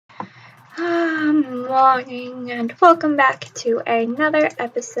morning and welcome back to another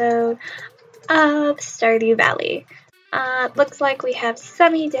episode of Stardew Valley. Looks like we have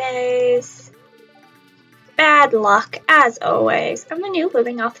sunny days, bad luck as always, and the new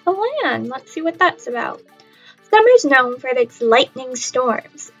living off the land. Let's see what that's about. Summer's known for its lightning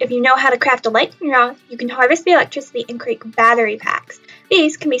storms. If you know how to craft a lightning rod, you can harvest the electricity and create battery packs.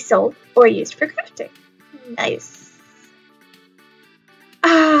 These can be sold or used for crafting. Nice.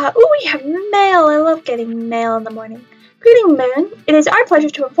 We have mail. I love getting mail in the morning. Greeting, Moon. It is our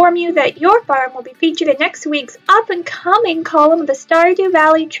pleasure to inform you that your farm will be featured in next week's up-and-coming column of the Stardew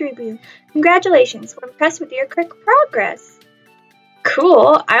Valley Tribune. Congratulations. We're impressed with your quick progress.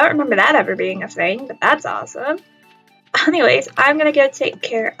 Cool. I don't remember that ever being a thing, but that's awesome. Anyways, I'm going to go take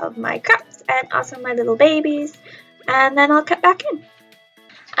care of my crops and also my little babies, and then I'll cut back in.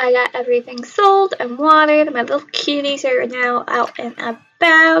 I got everything sold and watered. My little cuties are now out and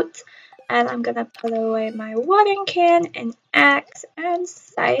about. And I'm going to put away my watering can and axe and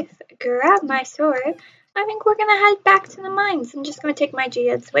scythe, grab my sword. I think we're going to head back to the mines. I'm just going to take my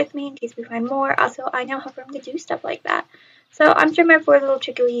geodes with me in case we find more. Also, I now have room to do stuff like that. So I'm sure my 4 little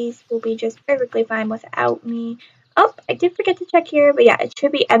chickadees will be just perfectly fine without me. Oh, I did forget to check here, but yeah, it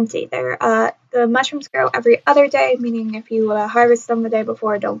should be empty. The mushrooms grow every other day, meaning if you harvest them the day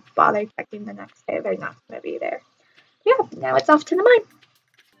before, don't bother checking the next day. They're not going to be there. Yeah, now it's off to the mine.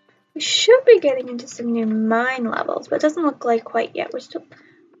 We should be getting into some new mine levels, but it doesn't look like quite yet.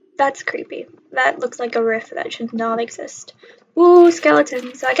 That's creepy. That looks like a rift that should not exist. Ooh,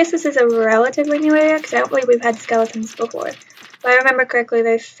 skeletons. So I guess this is a relatively new area, because I don't believe we've had skeletons before. If I remember correctly,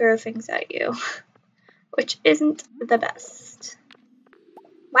 they throw things at you, which isn't the best.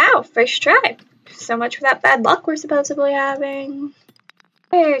 Wow, first try. So much for that bad luck we're supposedly having.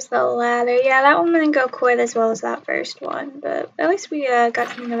 There's the ladder. Yeah, that one didn't go quite as well as that first one, but at least we got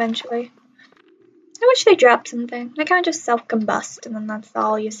something eventually. I wish they dropped something. They kind of just self-combust, and then that's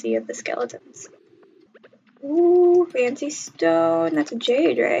all you see of the skeletons. Ooh, fancy stone. That's a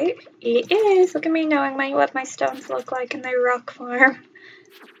jade, right? It is. Look at me knowing what my stones look like in their rock farm.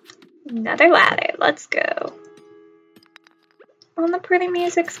 Another ladder. Let's go. When the pretty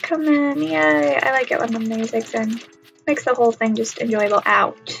music's coming. Yay. I like it when the music's in. Makes the whole thing just enjoyable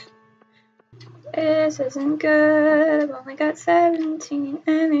out. This isn't good. I've only got 17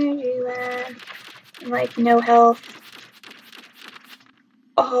 energy left. And like no health.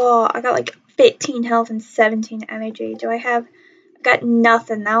 Oh, I got like 15 health and 17 energy. I've got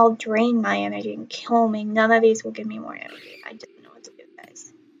nothing. That'll drain my energy and kill me. None of these will give me more energy. I didn't know what to do,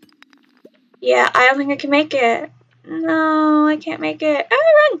 guys. Yeah, I don't think I can make it. No, I can't make it.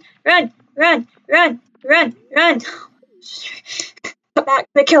 Oh, run! Run! Run! Run! Run! Run! Back,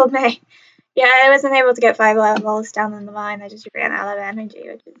 they killed me. Yeah, I wasn't able to get 5 levels down in the mine. I just ran out of energy,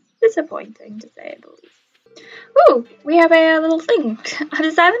 which is disappointing to say the least. Ooh, we have a little thing. I'm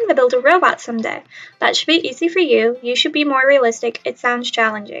deciding to build a robot someday. That should be easy for you. You should be more realistic. It sounds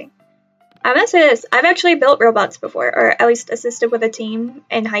challenging. I'm gonna say this. I've actually built robots before, or at least assisted with a team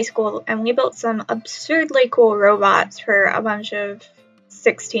in high school, and we built some absurdly cool robots for a bunch of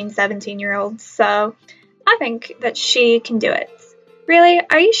 16, 17-year-olds, so I think that she can do it. Really?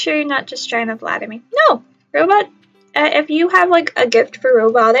 Are you sure you're not just trying to flatter me? No! Robot, if you have like a gift for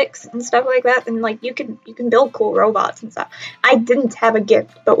robotics and stuff like that, then like you can build cool robots and stuff. I didn't have a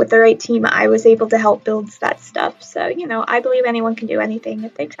gift, but with the right team I was able to help build that stuff. So, you know, I believe anyone can do anything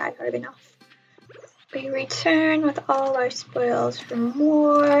if they try hard enough. We return with all our spoils for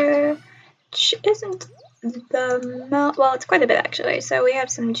more, which isn't well, it's quite a bit actually. So we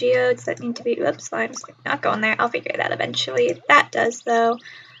have some geodes that need to be, oops, I'm not going there. I'll figure it out eventually. That does though.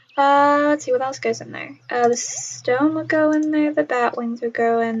 Let's see what else goes in there. The stone will go in there, the bat wings will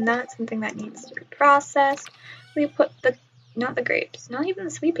go in. That's something that needs to be processed. We put not the grapes, not even the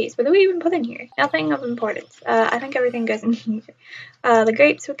sweet peas. What do we even put in here? Nothing of importance. I think everything goes in here. The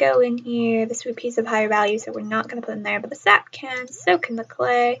grapes would go in here. The sweet peas of higher value, so we're not going to put in there. But the sap can, so can the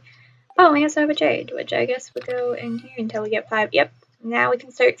clay. Oh, we also have a jade, which I guess would go in here until we get 5. Yep, now we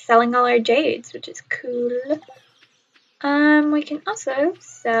can start selling all our jades, which is cool. We can also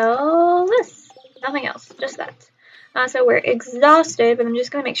sell this. Nothing else, just that. So we're exhausted, but I'm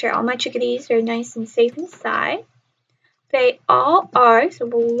just going to make sure all my chickadees are nice and safe inside. They all are, so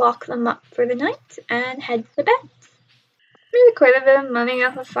we'll lock them up for the night and head to bed. Made quite a bit of money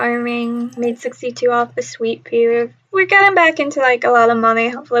off of farming, made 62 off the sweet pea. We're getting back into like a lot of money.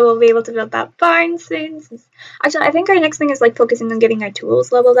 Hopefully we'll be able to build that barn soon. Actually, I think our next thing is like focusing on getting our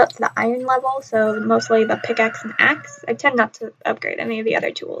tools leveled up to the iron level, so mostly the pickaxe and axe. I tend not to upgrade any of the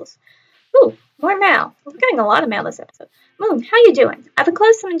other tools. Ooh, more mail. We're getting a lot of mail this episode. Moon, how you doing? I've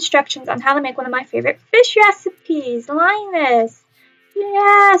enclosed some instructions on how to make one of my favorite fish recipes. Linus.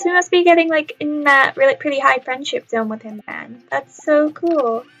 Yes, we must be getting like in that really pretty high friendship zone with him then. That's so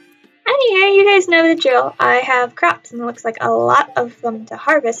cool. Anyway, you guys know the drill. I have crops and it looks like a lot of them to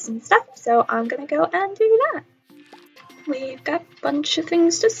harvest and stuff, so I'm gonna go and do that. We've got a bunch of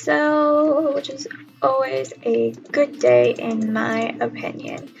things to sell, which is always a good day in my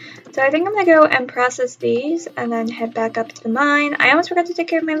opinion. So I think I'm gonna go and process these and then head back up to the mine. I almost forgot to take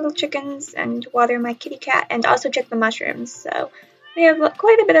care of my little chickens and water my kitty cat and also check the mushrooms. So we have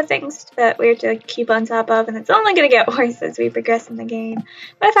quite a bit of things that we have to keep on top of, and it's only gonna get worse as we progress in the game.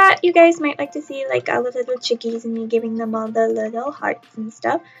 But I thought you guys might like to see like all the little chickies and me giving them all the little hearts and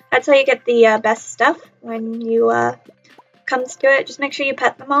stuff. That's how you get the best stuff when you comes to it. Just make sure you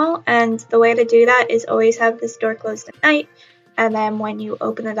pet them all, and the way to do that is always have this door closed at night, and then when you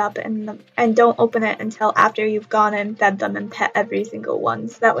open it up and don't open it until after you've gone and fed them and pet every single one,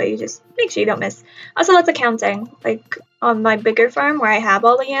 so that way you just make sure you don't miss. Also, lots of counting. Like on my bigger farm where I have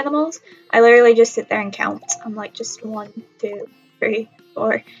all the animals, I literally just sit there and count. I'm like just 1, 2, 3,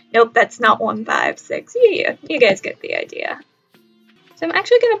 4. Nope, that's not 1, 5, 6. Yeah, you guys get the idea. So I'm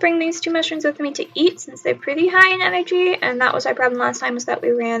actually going to bring these 2 mushrooms with me to eat since they're pretty high in energy, and that was our problem last time, was that we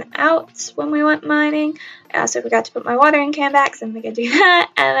ran out when we went mining. I also forgot to put my watering can back, so I'm going to do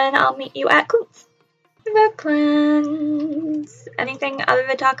that, and then I'll meet you at Clint's. The cleanse. Anything other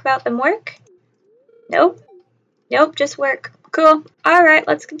to talk about than work? Nope. Nope, just work. Cool. Alright,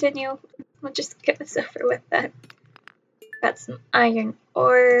 let's continue. We'll just get this over with then. Got some iron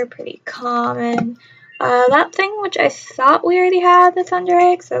ore, pretty common. That thing, which I thought we already had, the thunder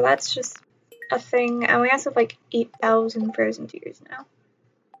egg, so that's just a thing. And we also have like 8,000 frozen tears now.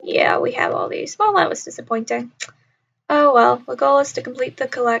 Yeah, we have all these. Well, that was disappointing. Oh well, the goal is to complete the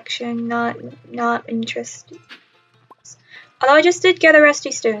collection, not interested. Although I just did get a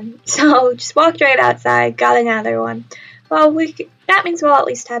rusty stone, so just walked right outside, got another one. Well, that means we'll at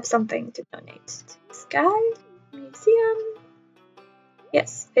least have something to donate to the Sky Museum.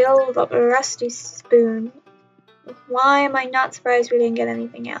 Yes, the old rusty spoon. Why am I not surprised we didn't get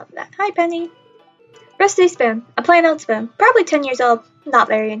anything out of that? Hi, Penny. Rusty spoon. A plain old spoon. Probably 10 years old. Not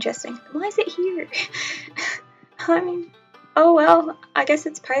very interesting. Why is it here? I mean, oh well, I guess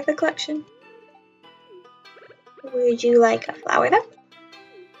it's part of the collection. Would you like a flower though?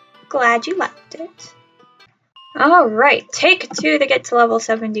 Glad you liked it. Alright, take 2 to get to level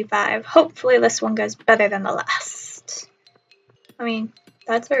 75. Hopefully this one goes better than the last. I mean,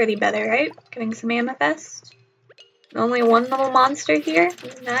 that's already better, right? Getting some amethyst. Only 1 little monster here?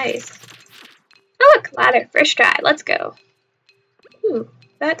 Nice. Oh look, ladder. First try. Let's go. Ooh,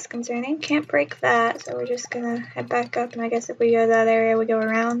 that's concerning. Can't break that, so we're just gonna head back up, and I guess if we go to that area, we go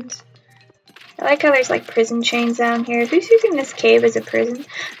around. I like how there's like prison chains down here. Who's using this cave as a prison?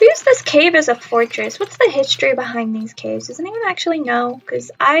 Who used this cave as a fortress? What's the history behind these caves? Does anyone actually know? Because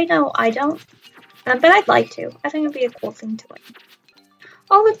I know I don't. But I'd like to. I think it'd be a cool thing to learn.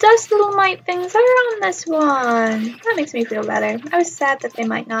 Oh, the dust little mite things are on this one. That makes me feel better. I was sad that they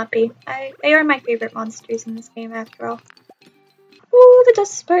might not be. They are my favorite monsters in this game after all. Ooh, the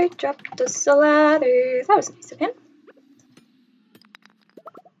dust sprite dropped us a ladder. That was nice of him.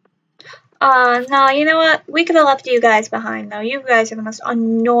 No, you know what? We could have left you guys behind, though. You guys are the most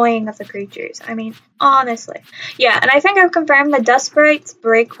annoying of the creatures. I mean, honestly. Yeah, and I think I've confirmed the dust sprites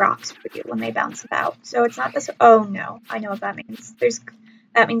break rocks for you when they bounce about. So it's not this. Oh, no. I know what that means.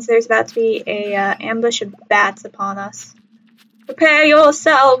 That means there's about to be a ambush of bats upon us. Prepare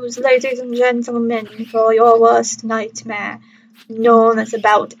yourselves, ladies and gentlemen, for your worst nightmare. Known as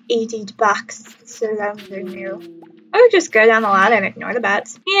about 80 bats surrounding you. Or just go down the ladder and ignore the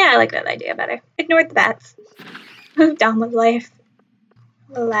bats. Yeah, I like that idea better. Ignore the bats. Move down with life.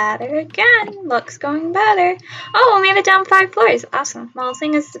 The ladder again. Looks going better. Oh, we made it down 5 floors. Awesome. Well,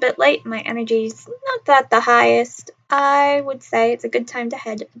 seeing as it's a bit late, my energy's not that the highest, I would say it's a good time to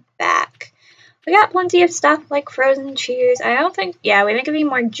head back. We got plenty of stuff like frozen cheers. I don't think, yeah, we didn't get any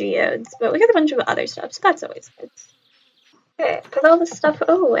more geodes, but we got a bunch of other stuff, so that's always good. Okay, put all this stuff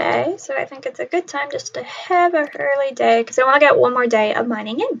away, so I think it's a good time just to have an early day, because I want to get 1 more day of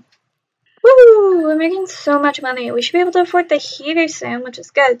mining in. Woo! We're making so much money. We should be able to afford the heater soon, which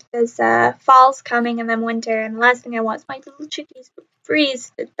is good, because fall's coming and then winter, and the last thing I want is my little chickies to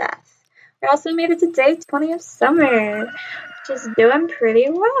freeze to death. We also made it to day 20 of summer, which is doing pretty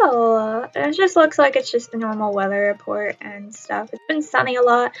well. And it just looks like it's just a normal weather report and stuff. It's been sunny a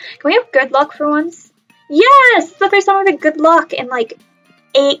lot. Can we have good luck for once? Yes! The first time we had good luck in like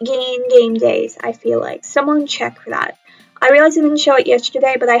 8 game days, I feel like. Someone check for that. I realized I didn't show it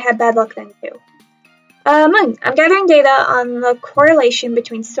yesterday, but I had bad luck then too. Moon. I'm gathering data on the correlation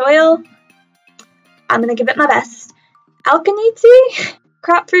between soil. I'm gonna give it my best. Alkalinity,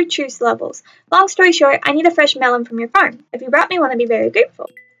 crop fruit juice levels. Long story short, I need a fresh melon from your farm. If you brought me one, I'd be very grateful.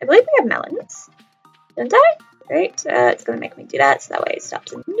 I believe we have melons. Don't I? Great. It's gonna make me do that, so that way it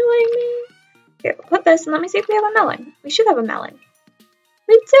stops annoying me. Here, we'll put this and let me see if we have a melon. We should have a melon.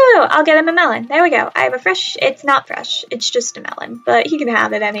 We do! I'll get him a melon. There we go. I have a fresh... It's not fresh. It's just a melon. But he can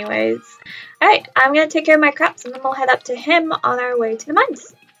have it anyways. Alright, I'm gonna take care of my crops and then we'll head up to him on our way to the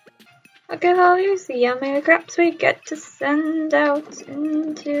mines. Look at all these yummy crops we get to send out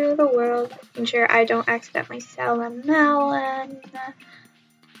into the world. I'm sure I don't accidentally sell a melon.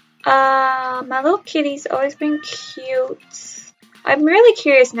 My little kitty's always been cute. I'm really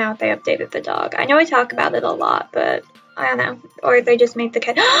curious now if they updated the dog. I know I talk about it a lot, but I don't know. Or they just made the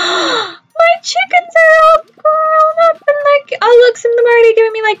cat. My chickens are all grown up and like, oh look, some of them are already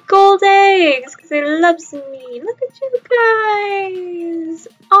giving me like gold eggs because they love me. Look at you guys.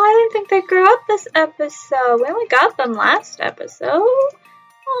 Oh, I didn't think they'd grow up this episode. We only got them last episode.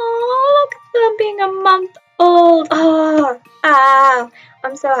 Oh, look at them being a month old. Oh,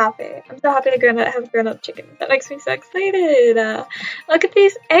 I'm so happy. I'm so happy to have grown-up chickens. That makes me so excited. Look at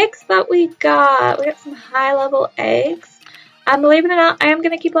these eggs that we got. We got some high-level eggs. Believe it or not, I am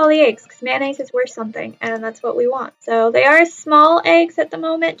going to keep all the eggs because mayonnaise is worth something, and that's what we want. So they are small eggs at the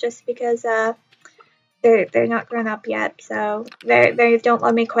moment just because they're not grown up yet. So they don't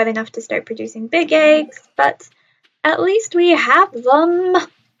love me quite enough to start producing big eggs, but at least we have them.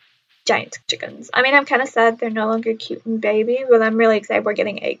 Giant chickens. I mean, I'm kind of sad they're no longer cute and baby, but I'm really excited we're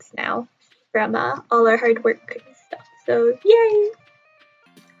getting eggs now from all our hard work and stuff. So, yay!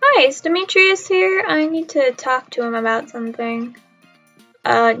 Hi, is Demetrius here? I need to talk to him about something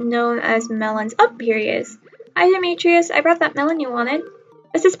known as melons. Oh, here he is. Hi, Demetrius. I brought that melon you wanted.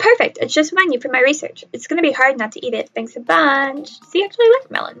 This is perfect. It's just what I need for my research. It's going to be hard not to eat it. Thanks a bunch. Does he actually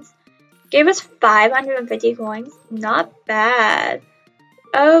like melons? Gave us 550 coins. Not bad.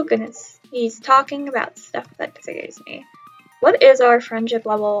 Oh goodness, he's talking about stuff that scares me. What is our friendship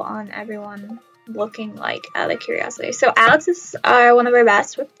level on everyone looking like, out of curiosity? So Alex is one of our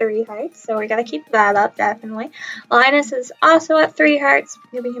best with 3 hearts, so we gotta keep that up, definitely. Linus is also at 3 hearts,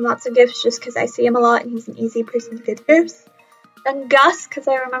 giving him lots of gifts just because I see him a lot and he's an easy person to give gifts. Then Gus, because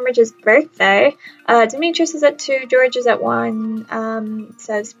I remembered his birthday. Demetrius is at 2, George is at 1,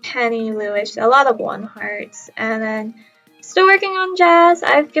 says Penny, Lewis, a lot of 1 hearts, and then still working on Jazz.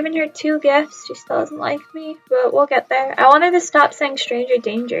 I've given her 2 gifts. She still doesn't like me, but we'll get there. I wanted to stop saying stranger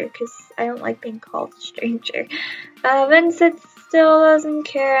danger because I don't like being called stranger. Vincent still doesn't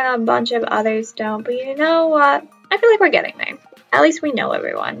care and a bunch of others don't, but you know what? I feel like we're getting there. At least we know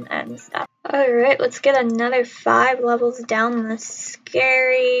everyone and stuff. Alright, let's get another 5 levels down the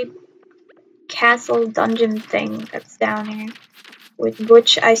scary castle dungeon thing that's down here, with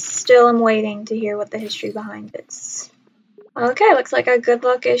which I still am waiting to hear what the history behind it is. Okay, looks like our good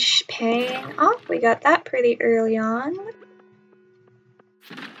luck is paying off. We got that pretty early on.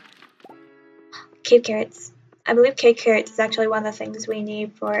 Cave carrots. I believe cave carrots is actually one of the things we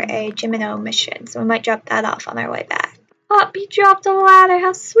need for a Jimino mission, so we might drop that off on our way back. Oh, he dropped a ladder.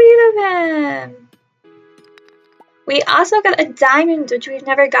 How sweet of him. We also got a diamond, which we've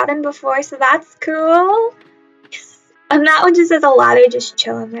never gotten before, so that's cool. And that one just says a ladder just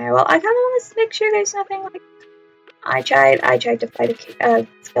chilling there. Well, I kind of want to make sure there's nothing like... I tried to fight a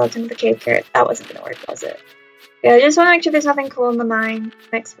skeleton with a cave carrot. That wasn't gonna work, was it? Yeah, I just want to make sure there's nothing cool in the mine,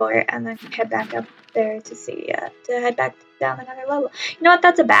 explore it, and then head back up there to see, to head back down another level. You know what?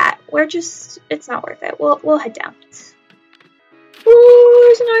 That's a bat. It's not worth it. We'll head down. Ooh,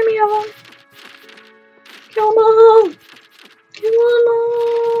 there's an army of them. Kill them all. Kill them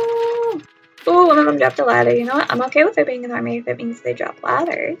all. Ooh, one of them dropped a ladder. You know what? I'm okay with there being an army if it means they drop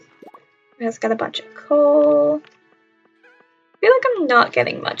ladders. We just got a bunch of coal. I feel like I'm not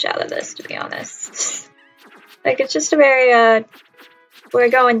getting much out of this, to be honest. Like, it's just a very, we're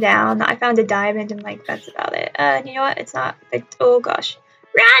going down. I found a diamond and, like, that's about it. You know what? It's not, oh gosh.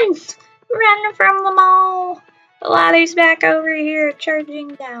 Run! Run from them all! The ladder's back over here, charging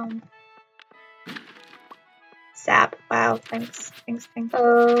down. Sap. Wow, thanks.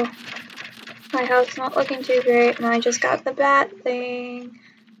 Oh, my health's not looking too great, and I just got the bat thing.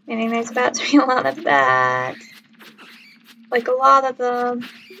 Meaning there's about to be a lot of bats. Like a lot of them.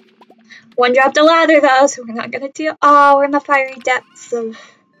 One dropped a ladder though, so we're not gonna deal. Oh, we're in the fiery depths of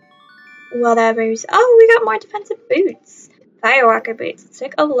whatever's. Oh, we got more defensive boots. Firewalker boots. Let's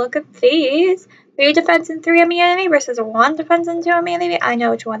take a look at these. 3 defense and 3 immunity versus 1 defense and 2 immunity. I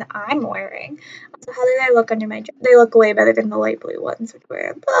know which one I'm wearing. Also, how do they look under my... They look way better than the light blue ones, which were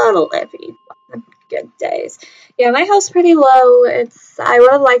a little iffy on good days. Yeah, my health's pretty low. I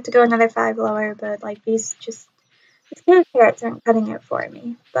would have liked to go another 5 lower, but like these carrots aren't cutting it for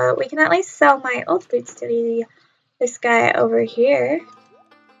me. But we can at least sell my old boots to this guy over here.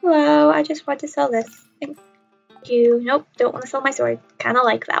 Hello, I just want to sell this. Thank you. Nope, don't want to sell my sword. Kind of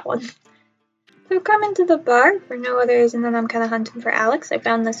like that one. So come into the bar for no other reason than I'm kind of hunting for Alex. I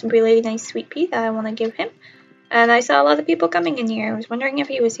found this really nice sweet pea that I want to give him. And I saw a lot of people coming in here. I was wondering if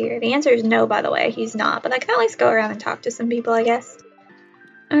he was here. The answer is no, by the way. He's not. But I can at least go around and talk to some people, I guess.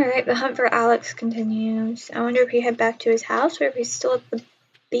 Alright, the hunt for Alex continues. I wonder if he head back to his house or if he's still at the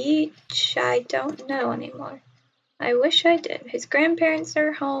beach. I don't know anymore. I wish I did. His grandparents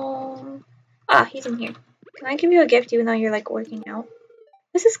are home. Ah, he's in here. Can I give you a gift even though you're like working out?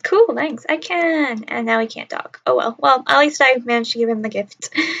 This is cool, thanks. I can. And now he can't talk. Oh well. Well, at least I managed to give him the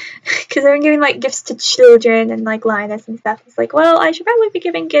gift. Because I've been giving like gifts to children and like Linus and stuff. It's like, well, I should probably be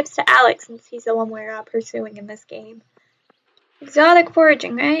giving gifts to Alex since he's the one we're pursuing in this game. Exotic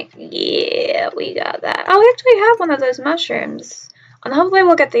foraging, right? Yeah, we got that. Oh, we actually have one of those mushrooms. And hopefully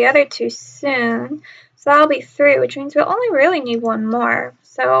we'll get the other 2 soon. So that'll be 3, which means we'll only really need 1 more.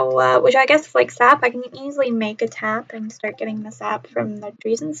 So, which I guess is like sap. I can easily make a tap and start getting the sap from the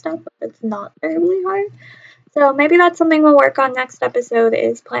trees and stuff. It's not terribly hard. So maybe that's something we'll work on next episode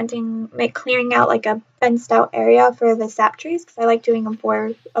is clearing out like a fenced out area for the sap trees. Because I like doing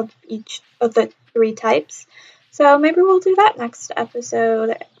 4 of each of the 3 types. So maybe we'll do that next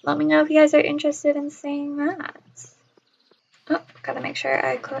episode. Let me know if you guys are interested in seeing that. Oh, gotta make sure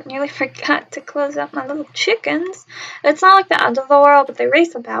I nearly forgot to close up my little chickens. It's not like the end of the world, but they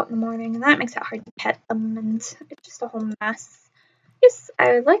race about in the morning, and that makes it hard to pet them, and it's just a whole mess. Yes,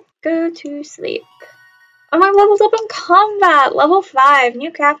 I would like to go to sleep. Oh, I leveled up in combat! Level 5,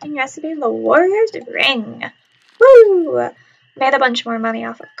 new crafting recipe, the Warrior's Ring. Woo! Made a bunch more money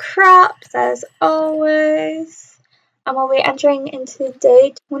off of crops, as always. And we'll be entering into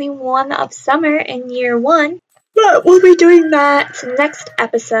day 21 of summer in year 1. But we'll be doing that next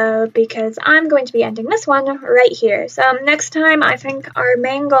episode because I'm going to be ending this one right here. So next time, I think our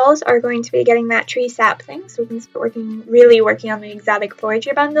main goals are going to be getting that tree sap thing. So we can start really working on the exotic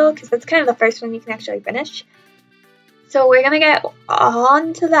forager bundle because that's kind of the first one you can actually finish. So we're going to get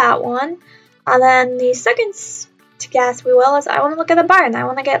on to that one. And then the second task we will is I want to look at the barn. I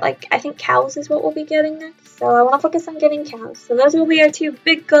want to get I think cows is what we'll be getting next. So I want to focus on getting cows. So those will be our 2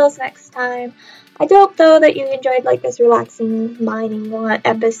 big goals next time. I do hope, though, that you enjoyed, this relaxing mining one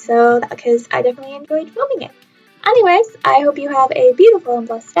episode, because I definitely enjoyed filming it. Anyways, I hope you have a beautiful and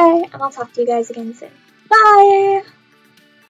blessed day, and I'll talk to you guys again soon. Bye!